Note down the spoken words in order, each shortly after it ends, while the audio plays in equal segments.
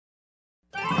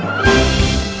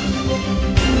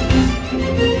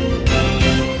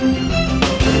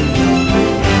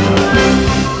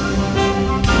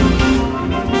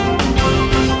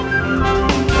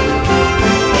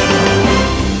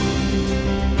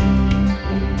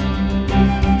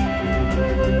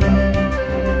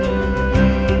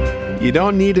You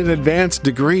don't need an advanced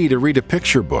degree to read a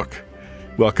picture book.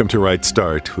 Welcome to Right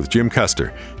Start with Jim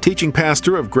Custer, teaching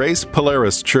pastor of Grace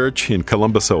Polaris Church in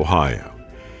Columbus, Ohio.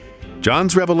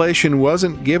 John's revelation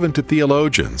wasn't given to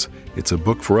theologians. It's a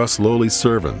book for us lowly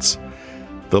servants.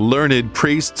 The learned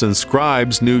priests and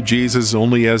scribes knew Jesus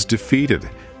only as defeated,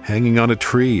 hanging on a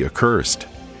tree, accursed.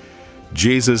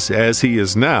 Jesus, as he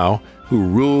is now, who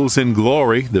rules in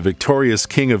glory, the victorious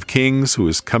King of Kings who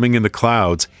is coming in the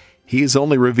clouds, he is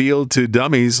only revealed to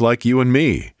dummies like you and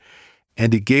me.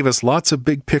 And he gave us lots of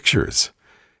big pictures.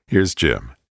 Here's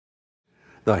Jim.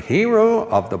 The hero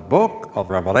of the book of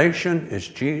Revelation is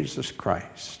Jesus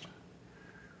Christ.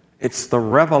 It's the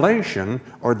revelation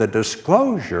or the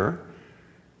disclosure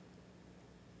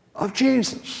of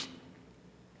Jesus.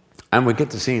 And we get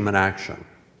to see him in action.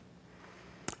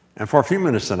 And for a few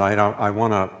minutes tonight, I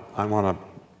want to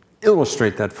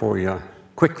illustrate that for you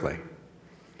quickly.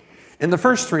 In the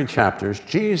first 3 chapters,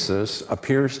 Jesus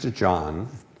appears to John,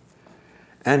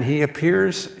 and he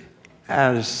appears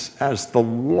as the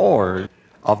Lord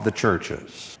of the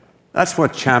churches. That's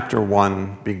what chapter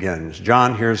 1 begins.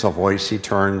 John hears a voice, he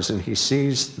turns, and he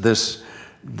sees this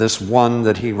one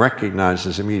that he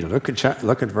recognizes immediately.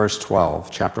 Look at verse 12,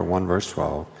 chapter 1, verse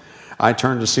 12. I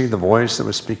turned to see the voice that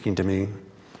was speaking to me.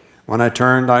 When I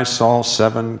turned, I saw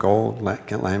 7 gold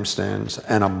lampstands,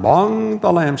 and among the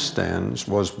lampstands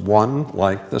was one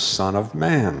like the Son of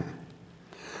Man,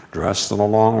 dressed in a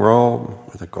long robe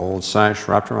with a gold sash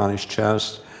wrapped around his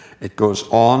chest. It goes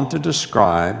on to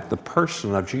describe the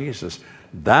person of Jesus.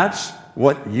 That's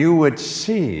what you would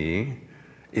see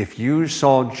if you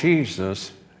saw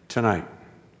Jesus tonight.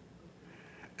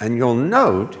 And you'll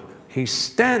note he's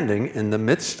standing in the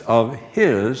midst of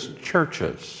his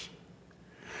churches.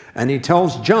 And he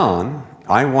tells John,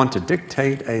 I want to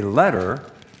dictate a letter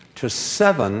to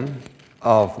 7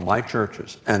 of my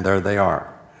churches. And there they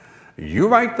are. You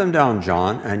write them down,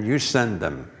 John, and you send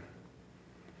them.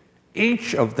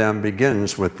 Each of them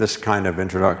begins with this kind of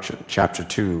introduction. Chapter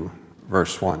 2,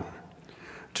 verse 1.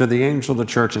 To the angel of the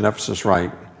church in Ephesus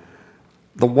write,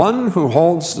 the one who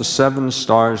holds the 7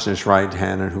 stars in his right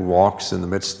hand and who walks in the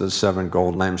midst of the 7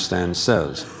 gold lampstands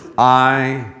says,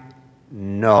 I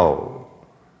know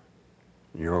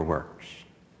your works.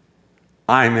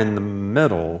 I'm in the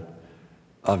middle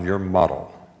of your muddle.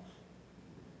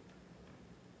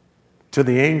 To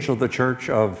the angel of the church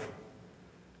of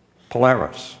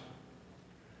Polaris,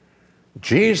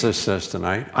 Jesus says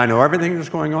tonight, I know everything that's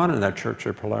going on in that church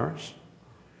of Polaris.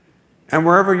 And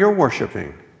wherever you're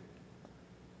worshiping,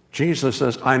 Jesus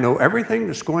says, I know everything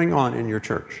that's going on in your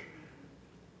church.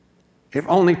 If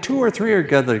only 2 or 3 are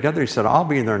gathered together, he said, I'll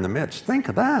be there in the midst. Think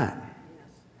of that.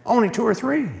 Only 2 or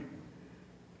 3.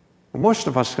 Well, most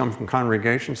of us come from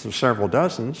congregations of several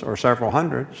dozens or several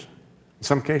hundreds. In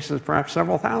some cases, perhaps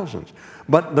several thousands.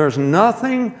 But there's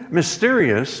nothing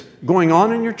mysterious going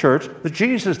on in your church that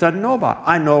Jesus doesn't know about.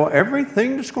 I know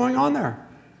everything that's going on there.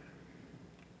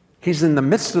 He's in the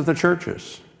midst of the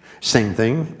churches. Same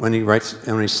thing when he writes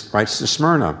to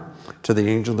Smyrna. To the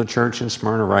angel of the church in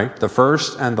Smyrna write, the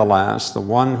first and the last, the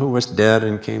one who was dead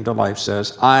and came to life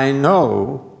says, I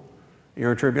know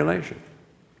your tribulation.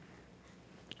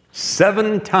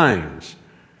 7 times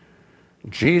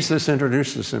Jesus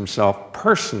introduces himself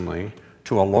personally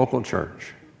to a local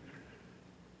church.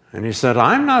 And he said,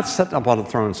 I'm not set up on a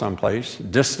throne someplace,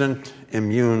 distant,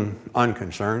 immune,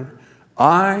 unconcerned.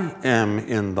 I am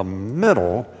in the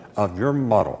middle of your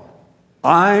muddle.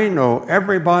 I know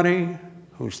everybody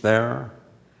who's there.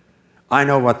 I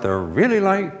know what they're really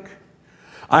like.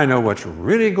 I know what's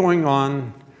really going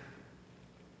on.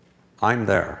 I'm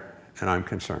there, and I'm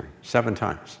concerned. 7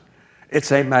 times.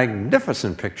 It's a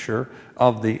magnificent picture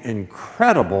of the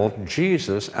incredible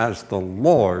Jesus as the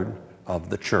Lord of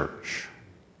the church.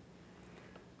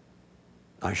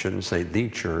 I shouldn't say the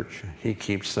church. He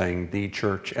keeps saying the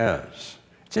church as.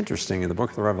 It's interesting, in the book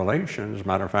of the Revelation, as a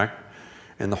matter of fact,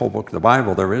 in the whole book of the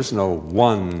Bible, there is no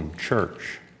one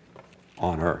church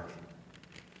on earth.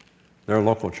 There are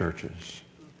local churches.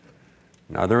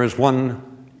 Now, there is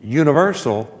one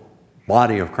universal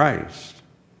body of Christ.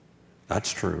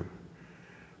 That's true.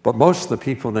 But most of the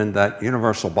people in that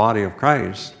universal body of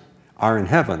Christ are in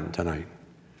heaven tonight.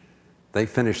 They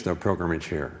finished their pilgrimage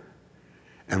here.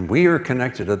 And we are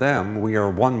connected to them. We are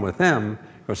one with them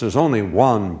because there's only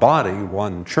one body,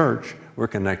 one church. We're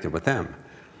connected with them.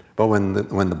 But when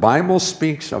the Bible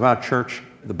speaks about church,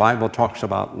 the Bible talks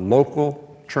about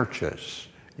local churches.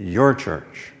 Your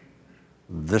church,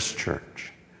 this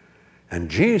church. And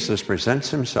Jesus presents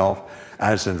himself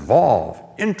as involved,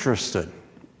 interested,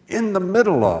 in the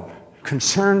middle of,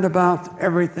 concerned about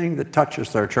everything that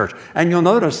touches their church. And you'll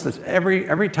notice that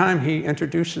every time he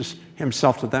introduces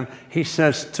himself to them, he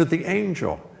says to the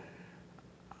angel.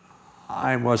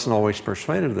 I wasn't always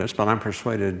persuaded of this, but I'm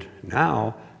persuaded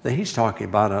now that he's talking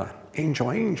about an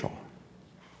angel.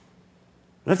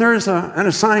 That there is an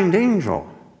assigned angel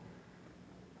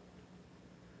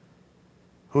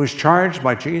who is charged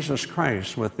by Jesus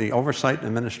Christ with the oversight and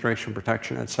administration,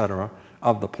 protection, etc.,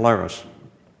 of the Polaris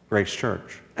Grace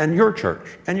Church, and your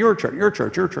church, and your church, your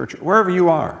church, your church, wherever you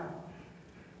are,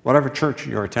 whatever church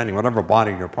you're attending, whatever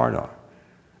body you're part of,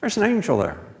 there's an angel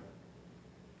there.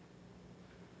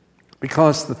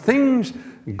 Because the things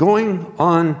going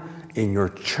on in your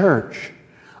church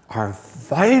are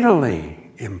vitally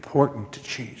important to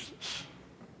Jesus.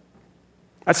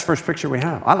 That's the first picture we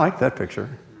have. I like that picture.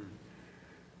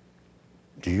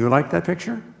 Do you like that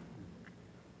picture?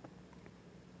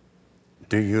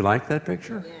 Do you like that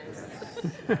picture?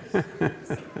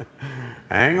 Yes.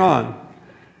 Hang on.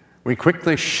 We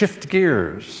quickly shift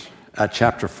gears at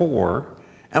chapter 4,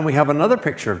 and we have another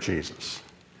picture of Jesus.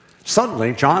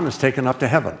 Suddenly, John is taken up to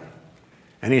heaven,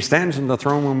 and he stands in the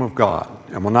throne room of God.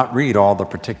 And we'll not read all the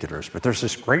particulars, but there's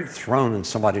this great throne and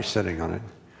somebody sitting on it.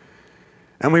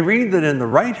 And we read that in the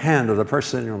right hand of the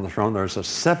person sitting on the throne, there's a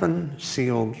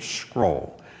 7-sealed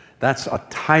scroll. That's a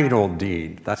title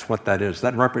deed. That's what that is.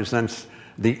 That represents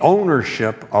the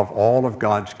ownership of all of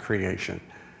God's creation.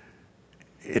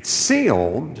 It's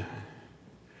sealed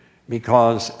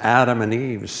because Adam and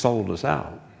Eve sold us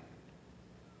out.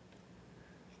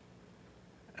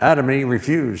 Adam and Eve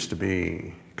refused to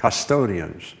be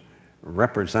custodians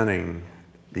representing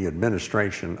the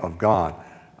administration of God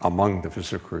among the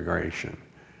physical creation.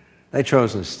 They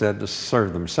chose instead to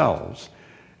serve themselves,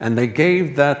 and they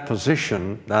gave that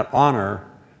position, that honor,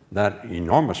 that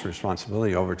enormous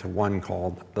responsibility over to one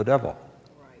called the devil,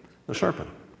 the serpent.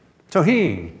 So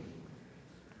he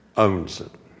owns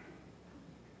it.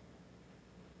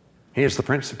 He is the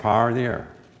prince of power of the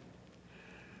air.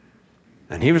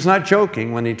 And he was not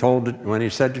joking when he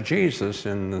said to Jesus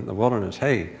in the wilderness,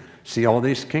 hey, see all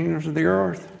these kingdoms of the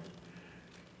earth?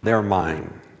 They're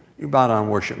mine. You bow down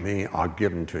and worship me, I'll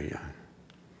give them to you.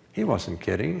 He wasn't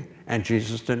kidding, and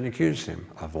Jesus didn't accuse him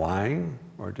of lying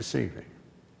or deceiving.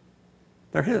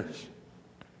 They're his.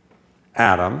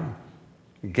 Adam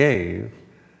gave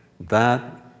that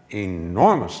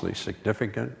enormously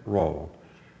significant role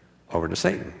over to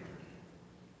Satan.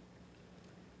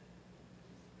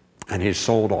 And he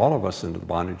sold all of us into the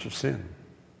bondage of sin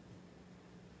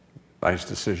by his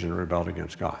decision to rebel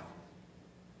against God.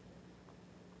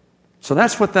 So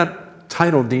that's what that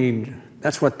title deed,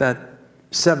 that's what that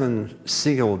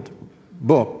 7-sealed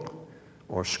book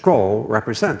or scroll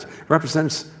represents. It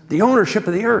represents the ownership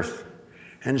of the earth,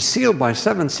 and sealed by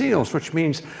 7 seals, which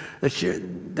means that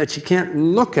you can't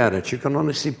look at it. You can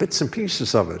only see bits and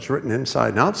pieces of it. It's written inside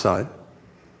and outside.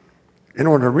 In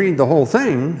order to read the whole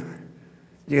thing,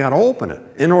 you got to open it.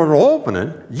 In order to open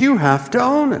it, you have to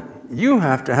own it. You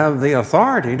have to have the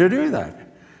authority to do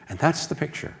that. And that's the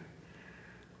picture.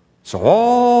 So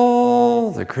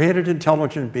all the created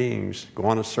intelligent beings go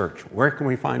on a search. Where can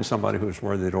we find somebody who's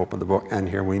worthy to open the book? And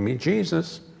here we meet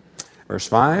Jesus. Verse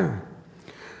 5.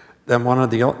 Then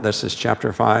this is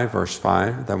chapter 5, verse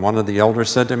 5. Then one of the elders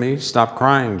said to me, stop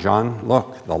crying, John.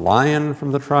 Look, the Lion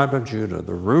from the tribe of Judah,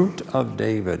 the Root of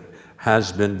David,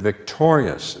 has been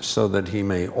victorious so that he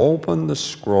may open the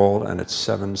scroll and its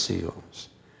 7 seals.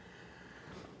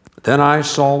 Then I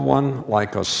saw one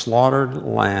like a slaughtered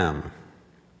lamb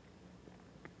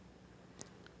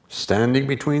standing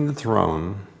between the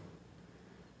throne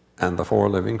and the 4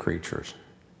 living creatures.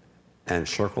 And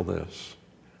circle this,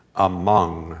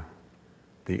 among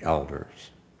the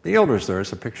elders. The elders there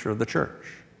is a picture of the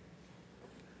church.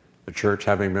 The church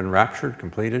having been raptured,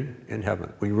 completed in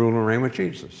heaven. We rule and reign with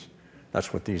Jesus.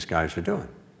 That's what these guys are doing.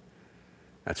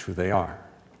 That's who they are.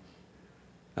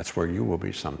 That's where you will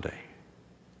be someday.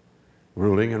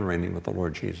 Ruling and reigning with the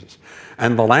Lord Jesus.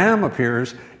 And the Lamb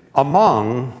appears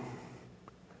among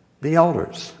the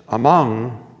elders,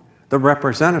 among the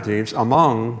representatives,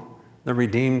 among the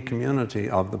redeemed community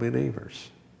of the believers.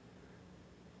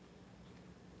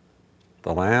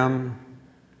 The Lamb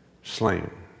slain.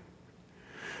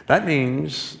 That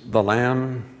means the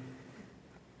Lamb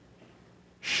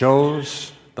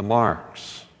shows the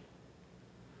marks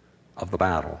of the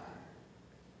battle.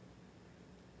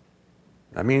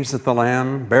 That means that the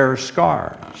Lamb bears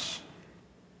scars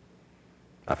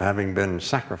of having been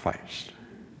sacrificed.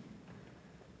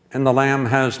 And the Lamb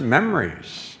has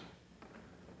memories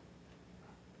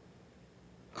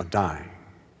of dying.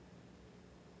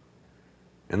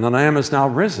 And the Lamb is now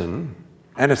risen,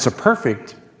 and it's a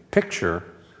perfect picture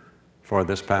for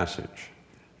this passage.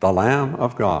 The Lamb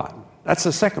of God. That's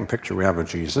the second picture we have of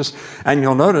Jesus. And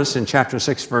you'll notice in chapter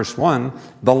 6, verse 1,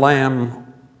 the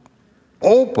Lamb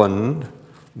opened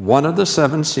one of the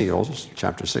seven seals,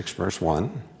 chapter 6, verse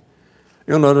 1.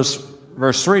 You'll notice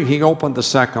verse 3, he opened the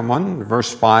second one,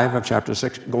 verse 5 of chapter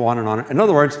 6, go on and on. In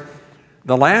other words,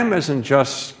 the Lamb isn't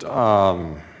just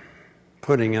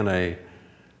putting in a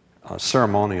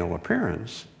ceremonial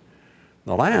appearance.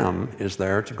 The Lamb is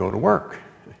there to go to work.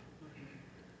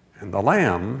 And the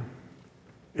Lamb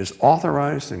is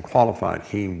authorized and qualified.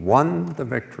 He won the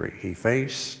victory. He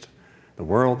faced the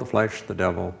world, the flesh, the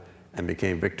devil, and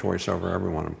became victorious over every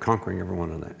one of them, conquering every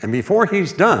one of them. And before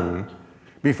he's done,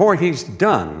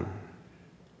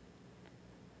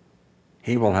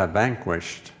 he will have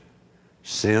vanquished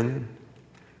sin,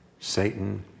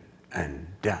 Satan, and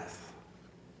death.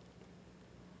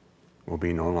 Will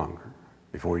be no longer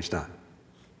before he's done.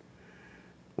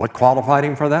 What qualified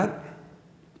him for that?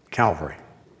 Calvary.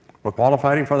 What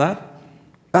qualified him for that?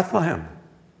 Bethlehem.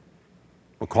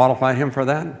 What qualified him for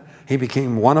that? He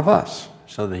became one of us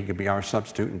so that he could be our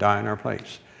substitute and die in our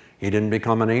place. He didn't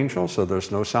become an angel, so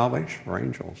there's no salvation for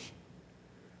angels.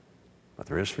 But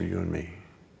there is for you and me.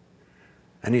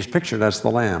 And he's pictured as the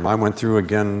Lamb. I went through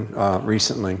again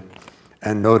recently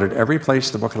and noted every place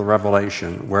in the book of the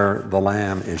Revelation where the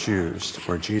Lamb is used,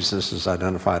 where Jesus is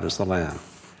identified as the Lamb.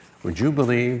 Would you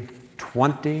believe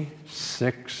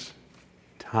 26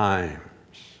 times?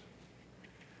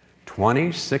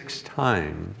 26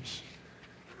 times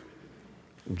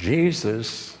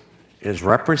Jesus is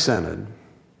represented,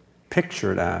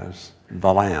 pictured as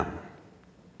the Lamb.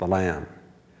 The Lamb.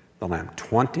 The Lamb.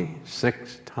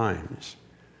 26 times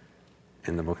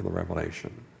in the book of the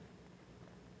Revelation.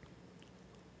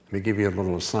 Let me give you a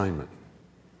little assignment.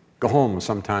 Go home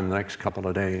sometime the next couple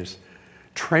of days.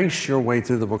 Trace your way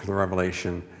through the book of the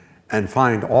Revelation and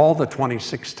find all the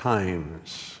 26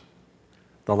 times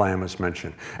the Lamb is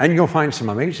mentioned. And you'll find some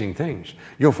amazing things.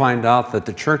 You'll find out that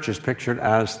the church is pictured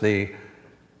as the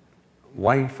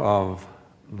wife of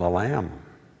the Lamb.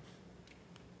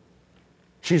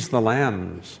 She's the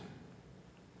Lamb's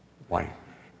wife.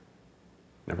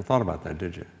 Never thought about that,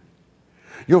 did you?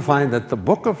 You'll find that the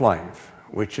book of life,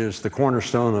 which is the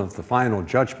cornerstone of the final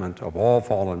judgment of all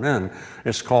fallen men,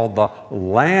 is called the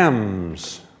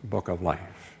Lamb's book of life.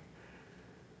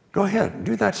 Go ahead,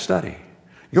 do that study.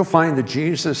 You'll find that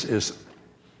Jesus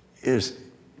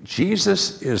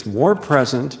is more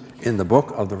present in the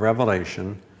book of the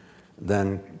Revelation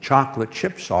than chocolate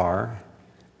chips are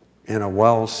in a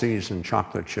well-seasoned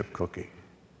chocolate chip cookie.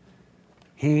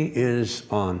 He is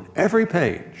on every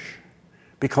page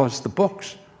because the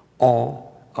book's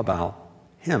all about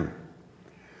him.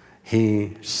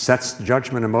 He sets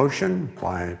judgment in motion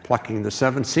by plucking the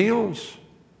seven seals.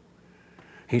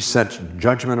 He sets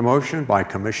judgment in motion by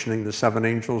commissioning the seven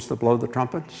angels to blow the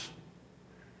trumpets.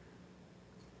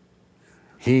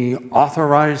 He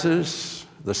authorizes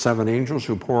the seven angels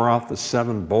who pour out the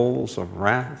seven bowls of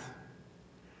wrath.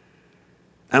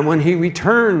 And when he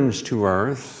returns to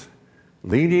earth,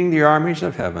 leading the armies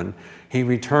of heaven, he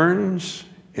returns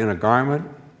in a garment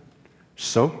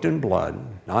soaked in blood,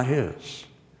 not his,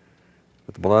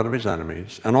 but the blood of his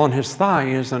enemies. And on his thigh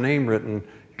is a name written,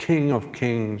 King of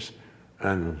Kings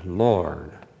and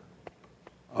Lord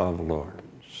of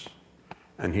Lords.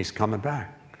 And he's coming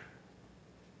back.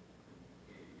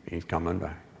 He's coming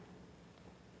back.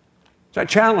 So I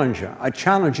challenge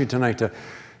you tonight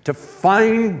to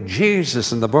find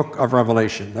Jesus in the book of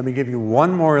Revelation. Let me give you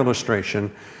one more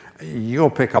illustration. You'll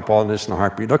pick up on this in a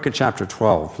heartbeat. Look at chapter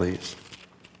 12, please.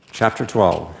 Chapter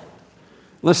 12.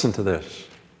 Listen to this.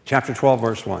 Chapter 12,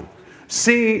 verse 1.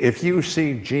 See if you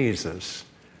see Jesus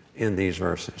in these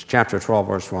verses. Chapter 12,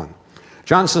 verse 1.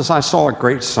 John says, I saw a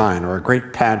great sign or a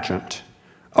great pageant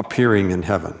appearing in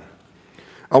heaven.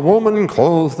 A woman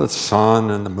clothed with the sun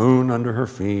and the moon under her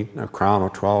feet, and a crown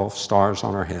of 12 stars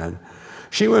on her head.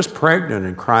 She was pregnant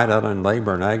and cried out in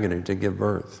labor and agony to give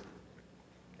birth.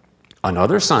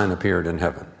 Another sign appeared in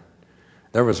heaven.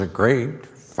 There was a great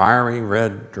fiery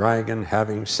red dragon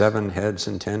having 7 heads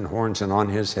and 10 horns, and on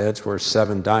his heads were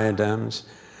 7 diadems.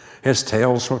 His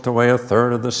tail swept away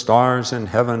 1/3 of the stars in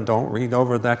heaven. Don't read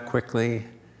over that quickly.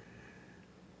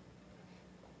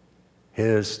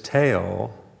 His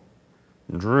tail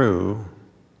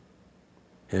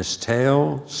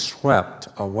swept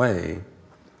away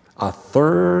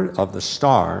 1/3 of the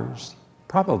stars,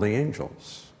 probably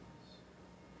angels,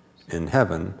 in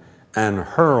heaven, and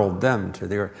hurled them to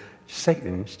the earth.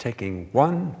 Satan's taking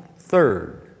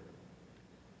 1/3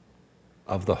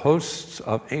 of the hosts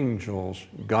of angels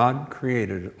God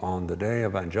created on the day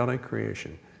of angelic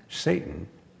creation. Satan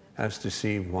has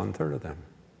deceived 1/3 of them.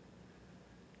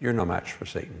 You're no match for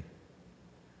Satan.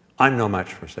 I'm no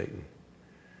match for Satan.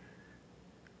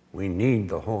 We need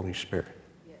the Holy Spirit.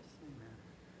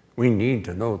 We need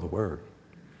to know the Word.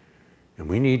 And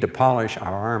we need to polish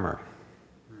our armor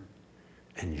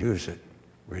and use it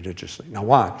religiously. Now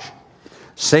watch.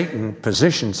 Satan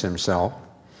positions himself.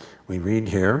 We read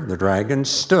here, the dragon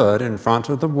stood in front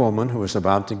of the woman who was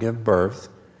about to give birth,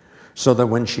 so that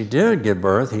when she did give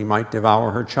birth, he might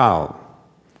devour her child.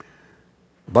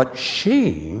 But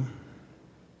she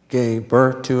gave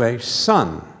birth to a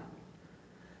son,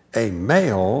 a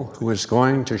male who is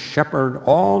going to shepherd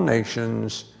all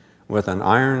nations with an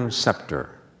iron scepter.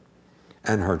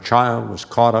 And her child was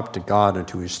caught up to God and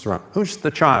to his throne. Who's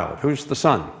the child? Who's the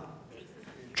son?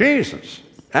 Jesus.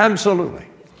 Absolutely.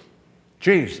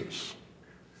 Jesus.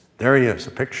 There he is,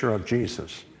 a picture of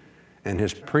Jesus in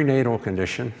his prenatal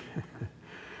condition.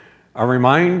 A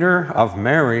reminder of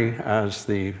Mary as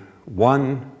the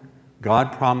one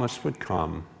God promised would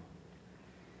come.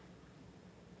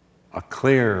 A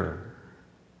clear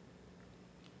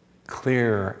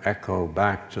echo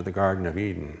back to the Garden of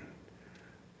Eden,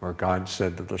 where God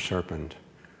said to the serpent,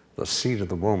 the seed of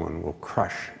the woman will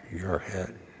crush your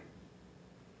head.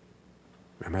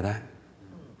 Remember that?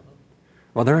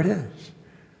 Well, there it is.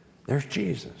 There's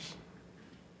Jesus.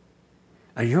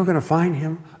 And you're going to find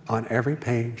him on every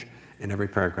page in every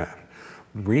paragraph.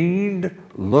 Read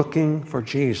looking for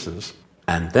Jesus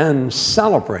and then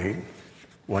celebrate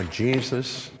what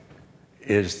Jesus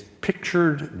is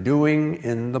pictured doing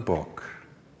in the book,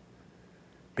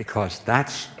 because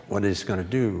that's what he's going to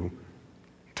do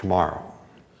tomorrow.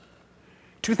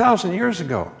 2,000 years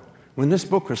ago, when this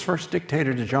book was first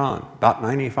dictated to John, about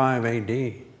 95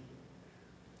 AD,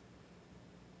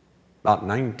 about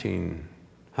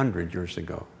 1900 years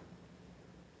ago,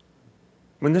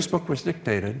 when this book was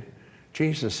dictated,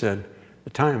 Jesus said, the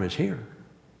time is here.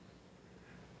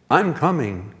 I'm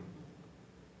coming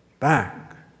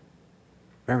back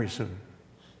very soon.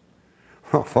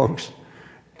 Well, folks,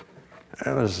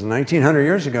 it was 1900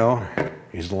 years ago.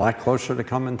 He's a lot closer to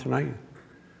coming tonight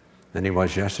than he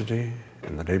was yesterday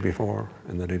and the day before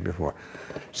and the day before.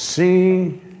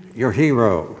 See your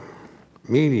hero.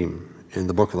 Meet him in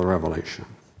the book of the Revelation.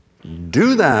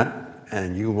 Do that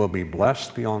and you will be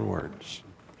blessed beyond words.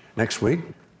 Next week,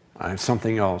 I have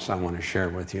something else I want to share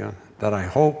with you that I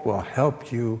hope will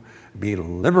help you be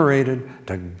liberated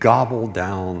to gobble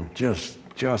down, just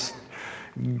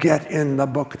get in the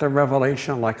book of the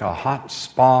Revelation like a hot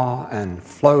spa and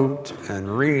float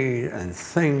and read and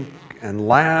think and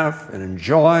laugh and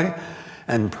enjoy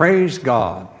and praise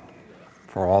God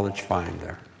for all that you find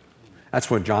there.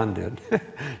 That's what John did.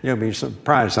 You'll be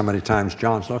surprised how many times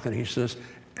John's looking, he says,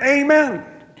 amen.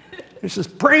 He says,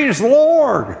 praise the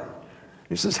Lord.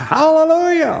 He says,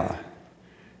 hallelujah.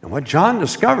 And what John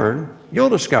discovered, you'll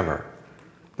discover.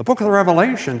 The book of the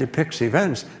Revelation depicts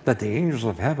events that the angels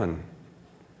of heaven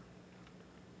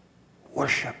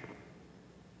worship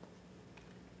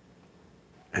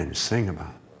and sing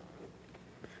about.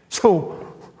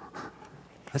 So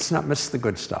let's not miss the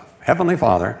good stuff. Heavenly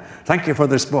Father, thank you for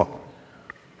this book.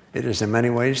 It is in many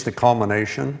ways the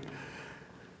culmination,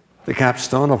 the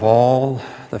capstone of all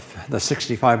the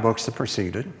 65 books that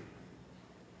preceded,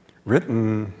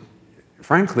 written,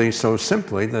 frankly, so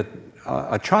simply that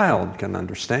a child can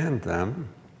understand them.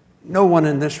 No one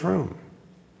in this room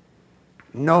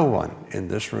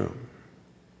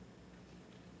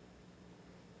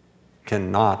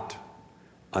cannot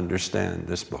understand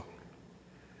this book.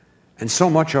 And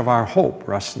so much of our hope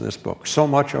rests in this book. So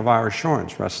much of our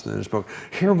assurance rests in this book.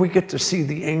 Here we get to see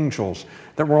the angels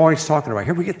that we're always talking about.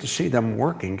 Here we get to see them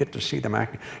working, get to see them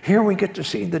acting. Here we get to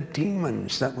see the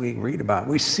demons that we read about.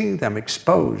 We see them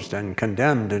exposed and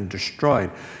condemned and destroyed.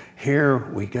 Here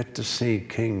we get to see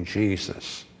King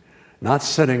Jesus, not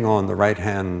sitting on the right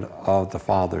hand of the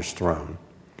Father's throne,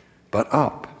 but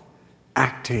up,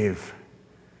 active,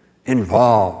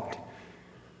 involved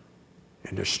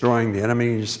in destroying the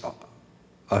enemies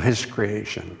of his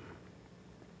creation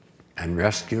and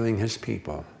rescuing his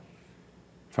people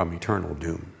from eternal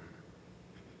doom.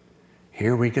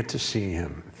 Here we get to see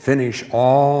him finish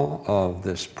all of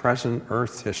this present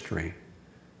earth history,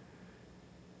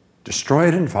 destroy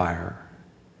it in fire,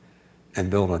 and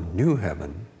build a new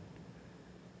heaven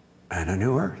and a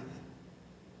new earth.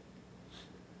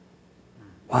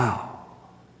 Wow.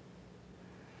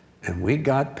 And we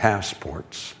got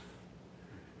passports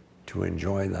to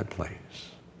enjoy that place.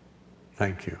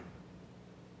 Thank you.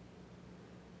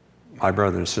 My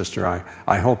brother and sister,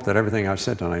 I hope that everything I've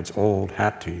said tonight's old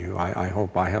hat to you. I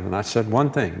hope I have not said one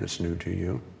thing that's new to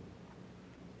you.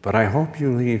 But I hope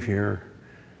you leave here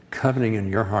coveting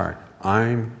in your heart,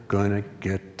 I'm going to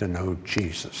get to know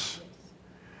Jesus.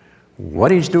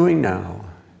 What he's doing now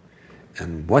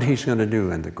and what he's going to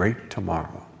do in the great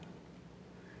tomorrow.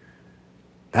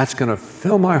 That's going to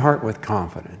fill my heart with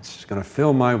confidence. It's going to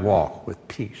fill my walk with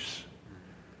peace.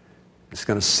 It's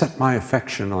going to set my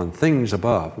affection on things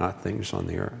above, not things on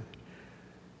the earth.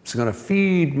 It's going to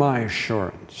feed my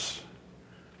assurance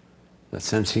that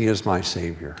since he is my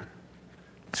Savior,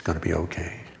 it's going to be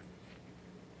okay.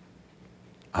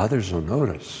 Others will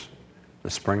notice the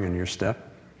spring in your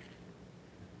step,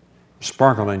 the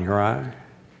sparkle in your eye,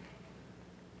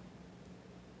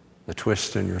 the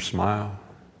twist in your smile,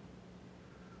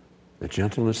 the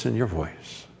gentleness in your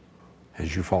voice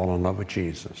as you fall in love with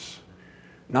Jesus.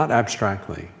 Not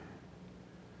abstractly,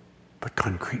 but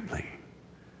concretely.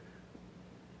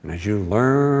 And as you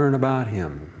learn about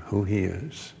him, who he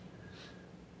is,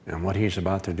 and what he's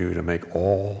about to do to make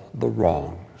all the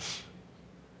wrongs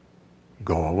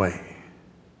go away,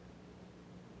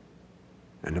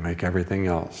 and to make everything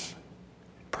else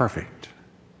perfect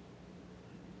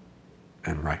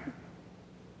and right.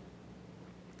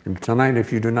 And tonight,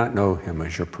 if you do not know him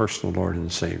as your personal Lord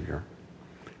and Savior,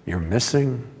 you're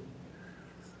missing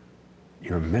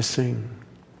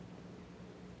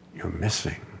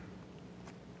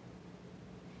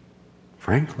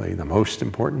frankly, the most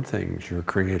important things your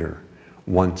Creator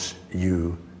wants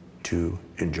you to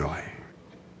enjoy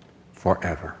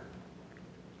forever.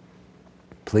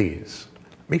 Please,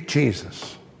 meet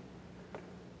Jesus.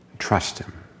 Trust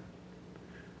him.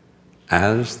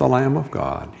 As the Lamb of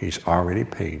God, he's already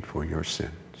paid for your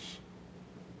sins.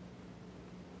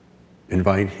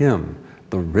 Invite him,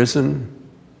 the risen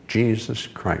Jesus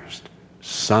Christ,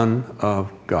 Son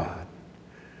of God.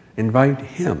 Invite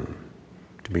him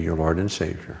to be your Lord and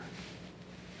Savior.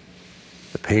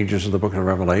 The pages of the book of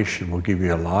Revelation will give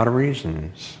you a lot of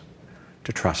reasons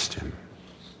to trust him.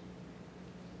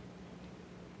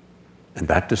 And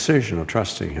that decision of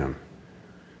trusting him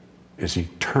is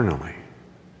eternally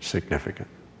significant.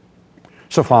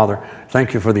 So, Father,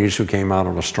 thank you for these who came out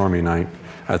on a stormy night.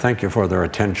 I thank you for their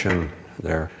attention,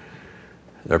 their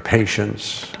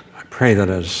patience. I pray that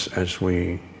as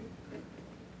we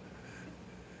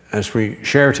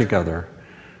share together,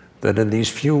 that in these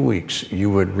few weeks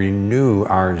you would renew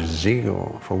our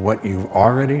zeal for what you've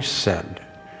already said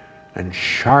and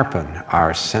sharpen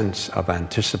our sense of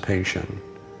anticipation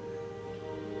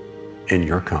in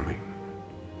your coming.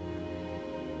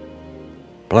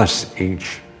 Bless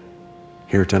each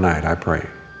here tonight, I pray.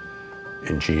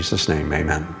 In Jesus' name,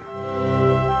 amen.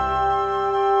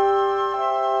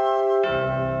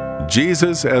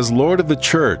 Jesus as Lord of the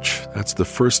Church. That's the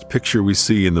first picture we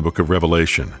see in the book of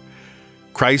Revelation.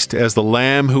 Christ as the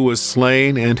Lamb who was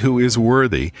slain and who is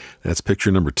worthy. That's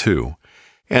picture number 2.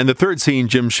 And the third scene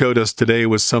Jim showed us today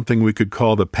was something we could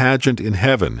call the pageant in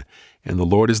heaven, and the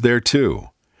Lord is there too.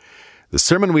 The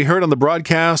sermon we heard on the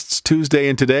broadcasts Tuesday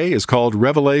and today is called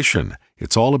Revelation.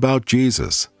 It's all about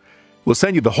Jesus. We'll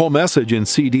send you the whole message in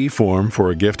CD form for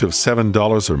a gift of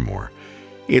 $7 or more.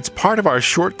 It's part of our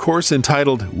short course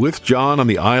entitled With John on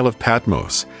the Isle of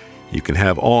Patmos. You can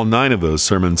have all 9 of those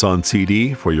sermons on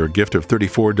CD for your gift of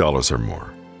 $34 or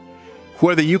more.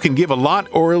 Whether you can give a lot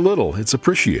or a little, it's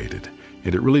appreciated,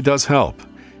 and it really does help.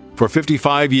 For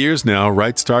 55 years now,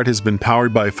 Right Start has been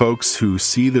powered by folks who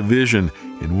see the vision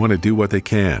and want to do what they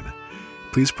can.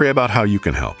 Please pray about how you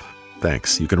can help.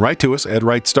 Thanks. You can write to us at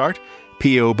Right Start,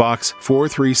 P.O. Box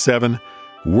 437,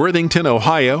 Worthington,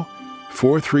 Ohio,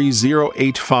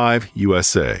 43085,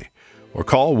 USA. Or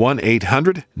call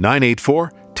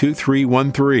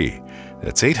 1-800-984-2313.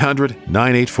 That's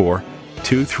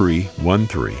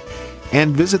 800-984-2313.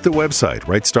 And visit the website,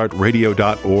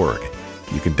 rightstartradio.org.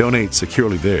 You can donate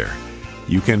securely there.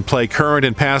 You can play current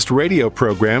and past radio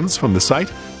programs from the site,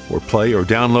 or play or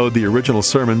download the original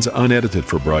sermons unedited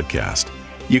for broadcast.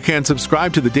 You can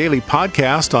subscribe to the daily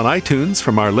podcast on iTunes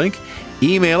from our link,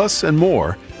 email us, and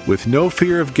more, with no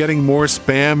fear of getting more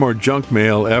spam or junk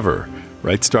mail ever.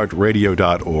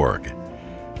 rightstartradio.org.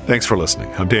 Thanks for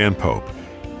listening. I'm Dan Pope.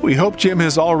 We hope Jim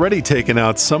has already taken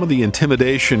out some of the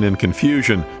intimidation and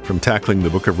confusion from tackling the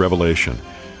book of Revelation.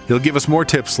 He'll give us more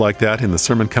tips like that in the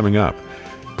sermon coming up.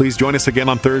 Please join us again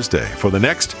on Thursday for the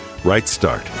next Right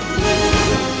Start.